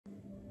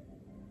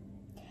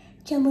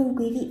Chào mừng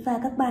quý vị và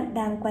các bạn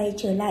đang quay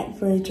trở lại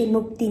với chuyên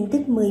mục tin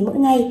tức mới mỗi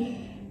ngày.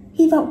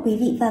 Hy vọng quý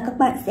vị và các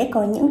bạn sẽ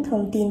có những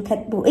thông tin thật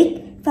bổ ích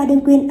và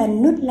đừng quên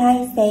ấn nút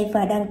like, share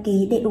và đăng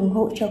ký để ủng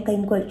hộ cho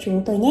kênh của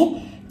chúng tôi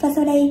nhé. Và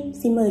sau đây,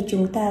 xin mời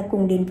chúng ta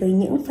cùng đến với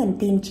những phần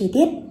tin chi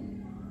tiết.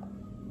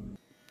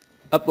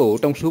 Ấp ủ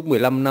trong suốt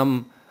 15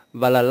 năm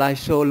và là live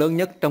show lớn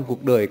nhất trong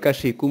cuộc đời ca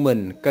sĩ của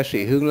mình, ca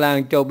sĩ Hương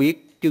Lan cho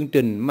biết chương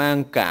trình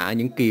mang cả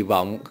những kỳ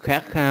vọng,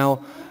 khát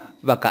khao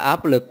và cả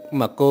áp lực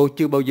mà cô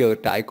chưa bao giờ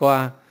trải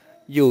qua.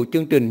 Dù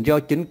chương trình do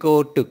chính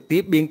cô trực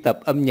tiếp biên tập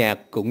âm nhạc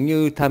cũng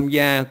như tham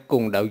gia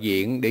cùng đạo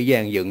diễn để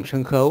dàn dựng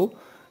sân khấu,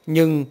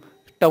 nhưng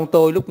trong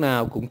tôi lúc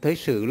nào cũng thấy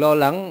sự lo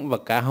lắng và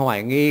cả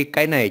hoài nghi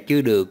cái này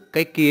chưa được,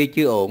 cái kia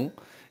chưa ổn.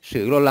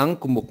 Sự lo lắng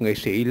của một nghệ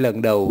sĩ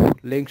lần đầu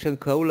lên sân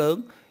khấu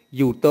lớn,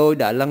 dù tôi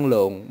đã lăn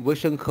lộn với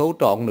sân khấu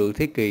trọn nửa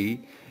thế kỷ.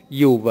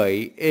 Dù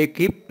vậy,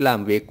 ekip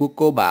làm việc của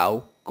cô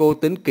bảo cô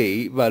tính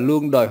kỹ và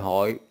luôn đòi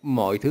hỏi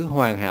mọi thứ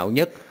hoàn hảo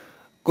nhất.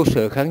 Cô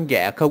sợ khán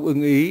giả không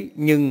ưng ý,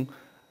 nhưng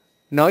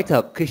nói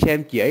thật khi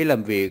xem chị ấy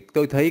làm việc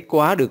tôi thấy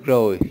quá được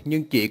rồi,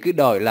 nhưng chị cứ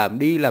đòi làm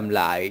đi làm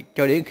lại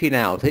cho đến khi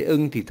nào thấy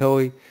ưng thì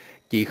thôi.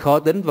 Chị khó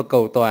tính và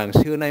cầu toàn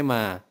xưa nay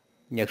mà,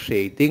 nhạc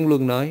sĩ Tuyên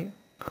luôn nói.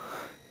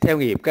 Theo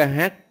nghiệp ca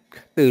hát,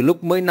 từ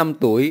lúc mới 5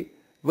 tuổi,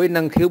 với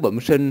năng khiếu bẩm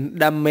sinh,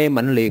 đam mê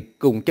mãnh liệt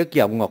cùng chất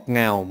giọng ngọt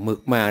ngào,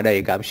 mượt mà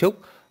đầy cảm xúc,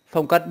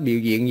 phong cách biểu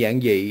diễn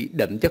giản dị,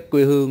 đậm chất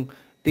quê hương,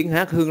 tiếng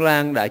hát Hương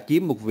Lan đã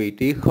chiếm một vị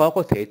trí khó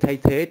có thể thay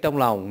thế trong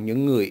lòng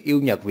những người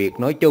yêu nhạc Việt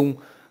nói chung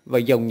và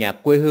dòng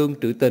nhạc quê hương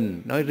trữ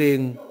tình nói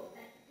riêng.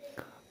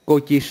 Cô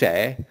chia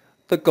sẻ,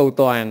 tôi cầu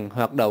toàn,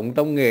 hoạt động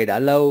trong nghề đã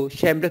lâu,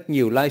 xem rất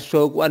nhiều live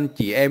show của anh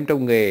chị em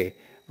trong nghề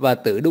và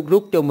tự đúc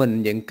rút cho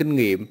mình những kinh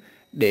nghiệm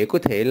để có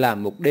thể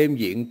làm một đêm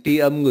diễn tri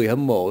âm người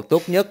hâm mộ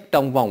tốt nhất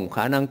trong vòng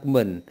khả năng của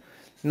mình.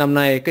 Năm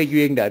nay cái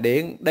duyên đã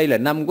đến, đây là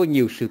năm có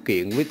nhiều sự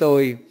kiện với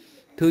tôi.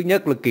 Thứ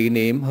nhất là kỷ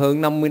niệm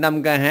hơn 50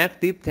 năm ca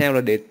hát, tiếp theo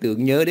là để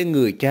tưởng nhớ đến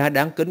người cha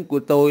đáng kính của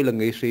tôi là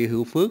nghệ sĩ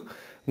Hữu Phước,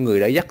 người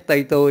đã dắt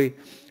tay tôi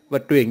và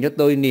truyền cho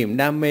tôi niềm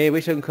đam mê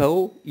với sân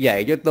khấu,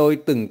 dạy cho tôi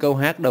từng câu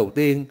hát đầu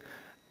tiên.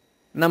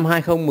 Năm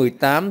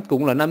 2018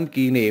 cũng là năm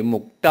kỷ niệm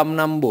 100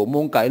 năm bộ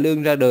môn cải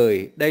lương ra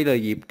đời. Đây là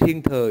dịp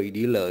thiên thời,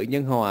 địa lợi,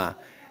 nhân hòa,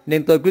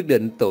 nên tôi quyết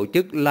định tổ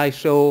chức live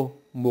show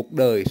một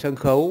đời sân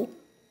khấu.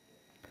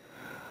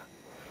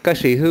 Ca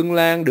sĩ Hương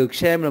Lan được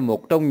xem là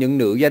một trong những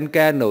nữ danh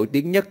ca nổi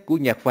tiếng nhất của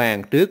nhạc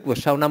vàng trước và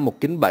sau năm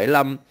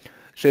 1975.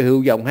 Sở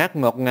hữu giọng hát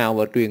ngọt ngào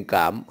và truyền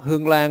cảm,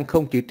 Hương Lan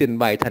không chỉ trình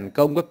bày thành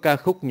công các ca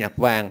khúc nhạc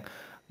vàng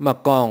mà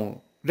còn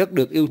rất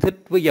được yêu thích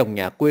với dòng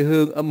nhạc quê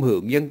hương âm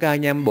hưởng dân ca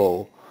Nam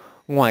Bộ.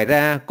 Ngoài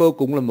ra, cô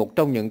cũng là một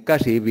trong những ca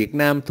sĩ Việt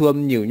Nam thu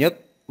âm nhiều nhất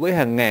với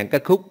hàng ngàn ca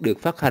khúc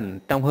được phát hành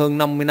trong hơn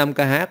 50 năm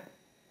ca hát.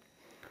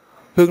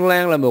 Hương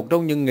Lan là một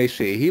trong những nghệ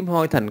sĩ hiếm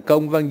hoi thành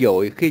công vang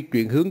dội khi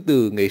chuyển hướng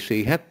từ nghệ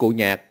sĩ hát cổ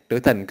nhạc trở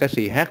thành ca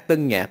sĩ hát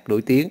tân nhạc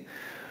nổi tiếng.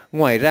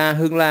 Ngoài ra,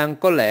 Hương Lan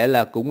có lẽ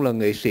là cũng là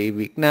nghệ sĩ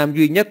Việt Nam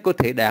duy nhất có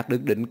thể đạt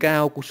được đỉnh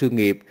cao của sự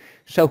nghiệp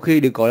sau khi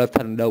được gọi là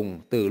thành đồng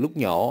từ lúc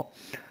nhỏ.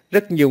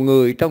 Rất nhiều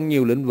người trong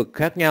nhiều lĩnh vực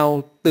khác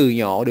nhau từ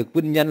nhỏ được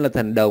vinh danh là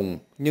thành đồng,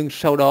 nhưng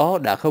sau đó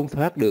đã không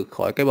thoát được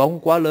khỏi cái bóng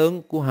quá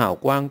lớn của hào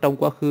quang trong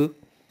quá khứ.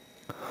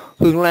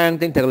 Hương Lan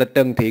tên thật là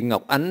Trần Thị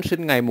Ngọc Ánh,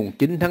 sinh ngày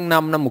 9 tháng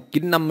 5 năm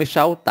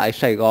 1956 tại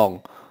Sài Gòn.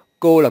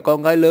 Cô là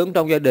con gái lớn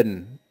trong gia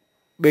đình,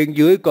 bên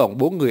dưới còn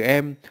 4 người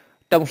em.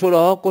 Trong số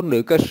đó có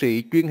nữ ca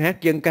sĩ chuyên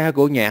hát dân ca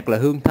cổ nhạc là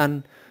Hương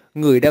Thanh,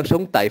 người đang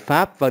sống tại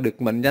Pháp và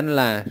được mệnh danh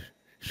là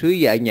sứ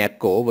giả nhạc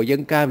cổ và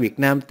dân ca Việt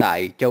Nam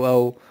tại châu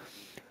Âu.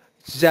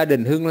 Gia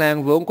đình Hương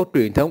Lan vốn có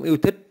truyền thống yêu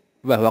thích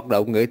và hoạt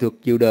động nghệ thuật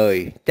nhiều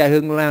đời. Cha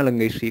Hương Lan là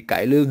nghệ sĩ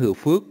cải lương Hữu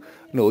Phước,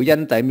 nổi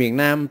danh tại miền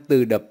Nam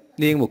từ thập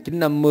niên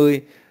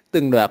 1950,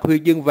 từng đoạt huy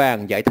chương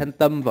vàng giải Thanh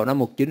Tâm vào năm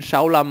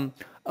 1965.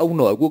 Ông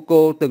nội của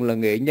cô từng là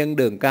nghệ nhân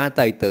đờn ca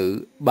tài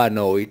tử, bà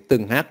nội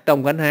từng hát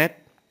trong gánh hát.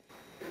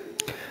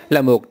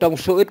 Là một trong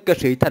số ít ca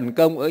sĩ thành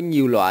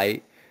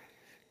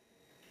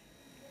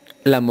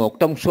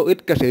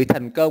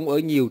công ở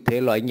nhiều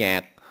thể loại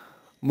nhạc.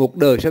 Một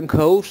đời sân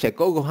khấu sẽ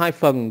có 2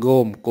 phần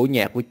gồm cổ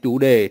nhạc với chủ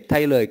đề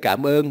Thay lời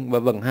cảm ơn và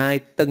phần 2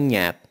 tân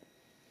nhạc.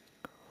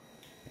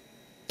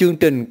 Chương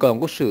trình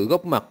còn có sự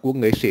góp mặt của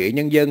nghệ sĩ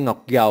nhân dân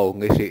Ngọc Dầu,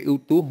 nghệ sĩ ưu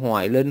tú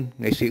Hoài Linh,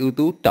 nghệ sĩ ưu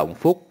tú Trọng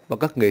Phúc và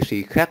các nghệ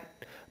sĩ khác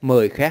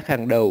mời khác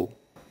hàng đầu.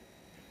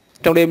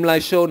 Trong đêm live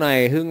show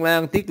này, Hương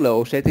Lan tiết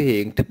lộ sẽ thể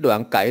hiện trích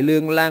đoạn cải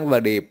lương Lan và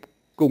Điệp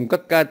cùng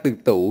các ca từ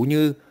tủ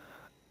như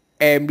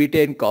Em đi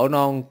trên cỏ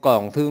non,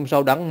 Còn thương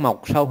rau đắng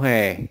mọc sau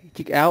hè,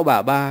 Chiếc áo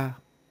bà ba.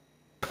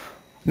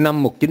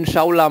 Năm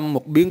 1965,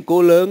 một biến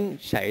cố lớn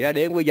xảy ra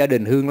đến với gia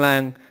đình Hương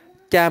Lan.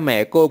 Cha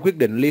mẹ cô quyết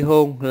định ly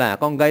hôn, là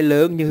con gái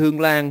lớn như Hương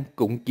Lan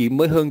cũng chỉ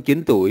mới hơn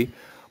 9 tuổi.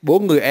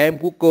 4 người em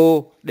của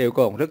cô đều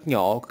còn rất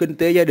nhỏ, kinh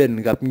tế gia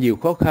đình gặp nhiều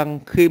khó khăn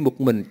khi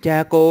một mình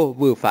cha cô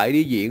vừa phải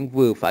đi diễn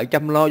vừa phải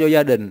chăm lo cho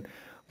gia đình.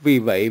 Vì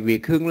vậy,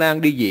 việc Hương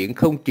Lan đi diễn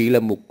không chỉ là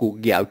một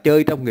cuộc dạo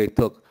chơi trong nghệ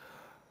thuật,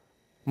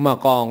 mà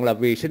còn là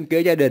vì sinh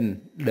kế gia đình,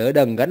 đỡ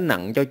đần gánh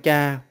nặng cho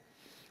cha.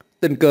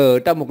 Tình cờ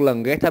trong một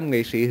lần ghé thăm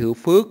nghệ sĩ Hữu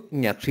Phước,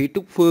 nhạc sĩ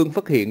Trúc Phương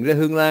phát hiện ra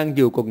Hương Lan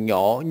dù còn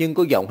nhỏ nhưng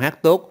có giọng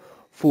hát tốt,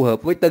 phù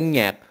hợp với tân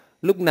nhạc.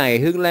 Lúc này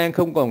Hương Lan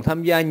không còn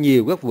tham gia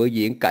nhiều các vở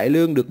diễn cải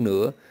lương được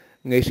nữa.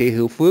 Nghệ sĩ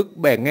Hữu Phước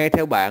bèn nghe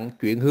theo bạn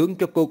chuyển hướng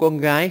cho cô con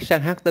gái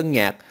sang hát tân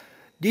nhạc.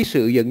 Dưới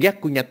sự dẫn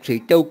dắt của nhạc sĩ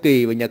Châu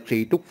Kỳ và nhạc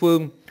sĩ Trúc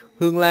Phương,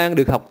 Hương Lan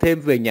được học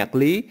thêm về nhạc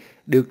lý,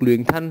 được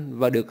luyện thanh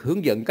và được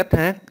hướng dẫn cách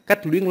hát,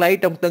 cách luyến lấy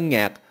trong tân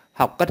nhạc,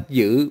 học cách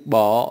giữ,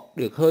 bỏ,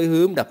 được hơi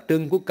hướng đặc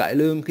trưng của cải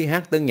lương khi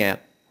hát tân nhạc.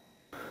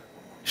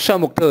 Sau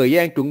một thời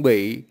gian chuẩn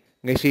bị,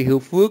 nghệ sĩ Hữu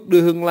Phước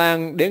đưa Hương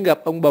Lan đến gặp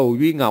ông Bầu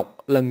Duy Ngọc.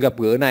 Lần gặp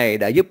gỡ này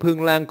đã giúp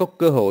Hương Lan có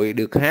cơ hội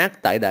được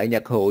hát tại Đại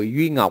nhạc hội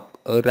Duy Ngọc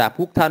ở rạp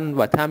Quốc Thanh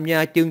và tham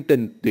gia chương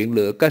trình tuyển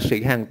lựa ca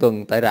sĩ hàng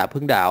tuần tại rạp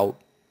Hưng Đạo.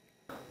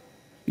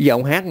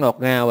 Giọng hát ngọt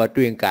ngào và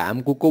truyền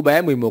cảm của cô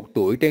bé 11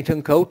 tuổi trên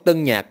sân khấu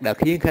tân nhạc đã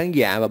khiến khán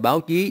giả và báo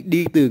chí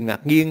đi từ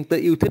ngạc nhiên tới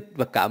yêu thích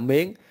và cảm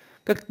mến.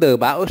 Các tờ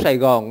báo ở Sài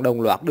Gòn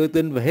đồng loạt đưa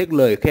tin và hết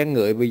lời khen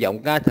ngợi về giọng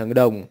ca thần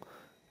đồng.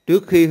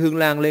 Trước khi Hương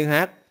Lan lên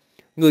hát,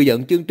 người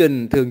dẫn chương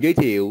trình thường giới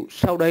thiệu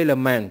sau đây là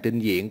màn trình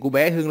diễn của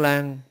bé Hương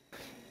Lan.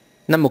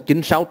 Năm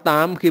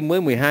 1968, khi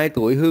mới 12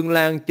 tuổi, Hương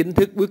Lan chính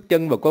thức bước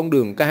chân vào con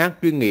đường ca hát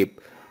chuyên nghiệp.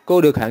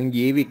 Cô được hãng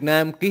dĩ Việt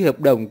Nam ký hợp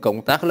đồng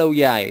cộng tác lâu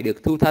dài,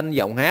 được thu thanh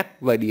giọng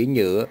hát và đĩa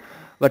nhựa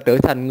và trở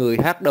thành người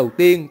hát đầu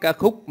tiên ca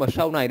khúc mà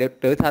sau này đã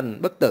trở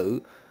thành bất tử: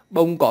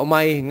 Bông cỏ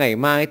mây, Ngày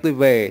mai tôi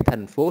về,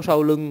 Thành phố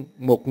sau lưng,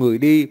 Một người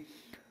đi.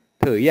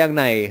 Thời gian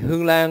này,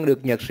 Hương Lan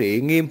được nhạc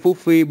sĩ Nghiêm Phú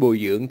Phi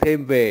bồi dưỡng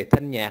thêm về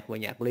thanh nhạc và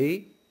nhạc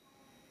lý.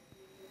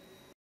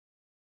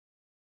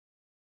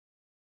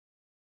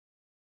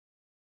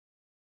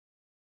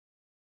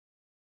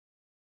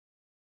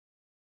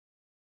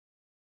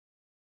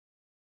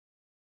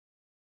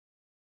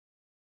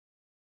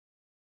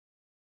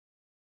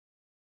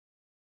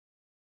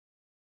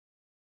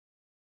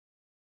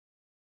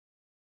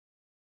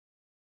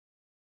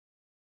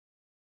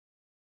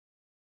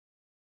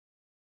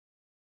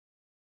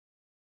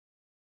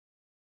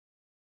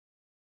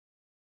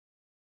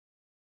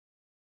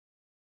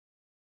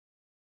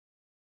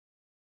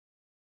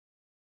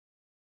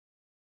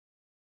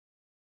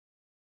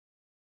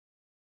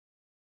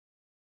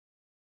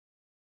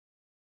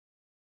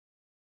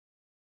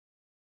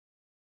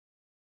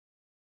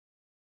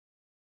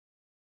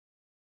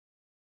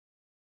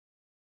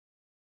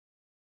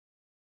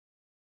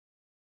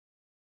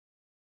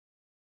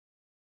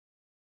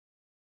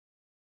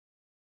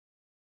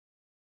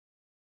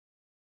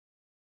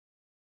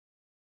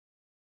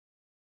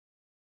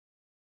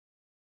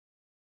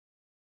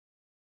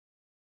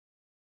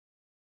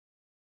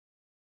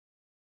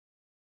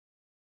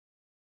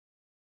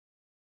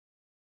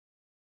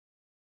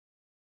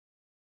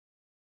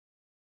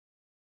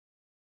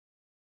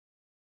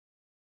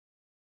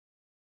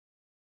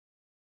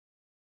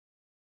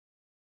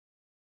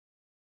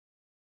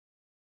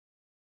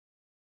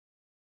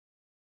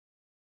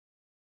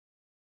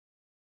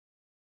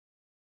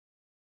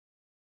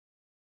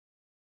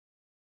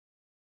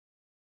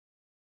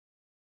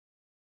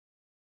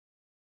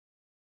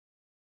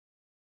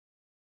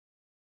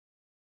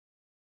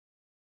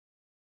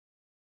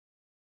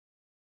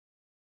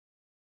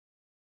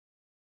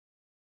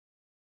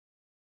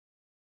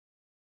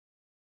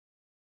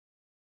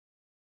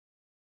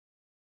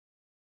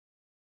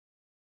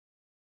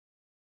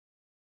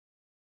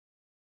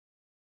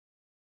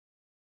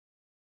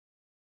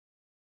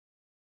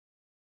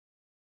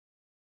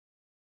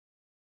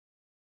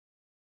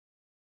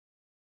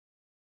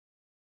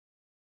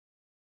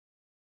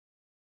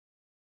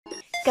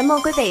 Cảm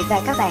ơn quý vị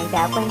và các bạn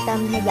đã quan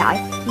tâm theo dõi.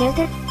 Nếu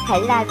thích, hãy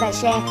like và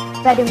share.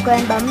 Và đừng quên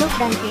bấm nút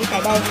đăng ký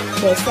tại đây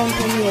để xem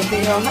thêm nhiều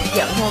video hấp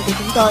dẫn hơn của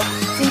chúng tôi.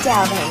 Xin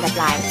chào và hẹn gặp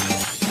lại.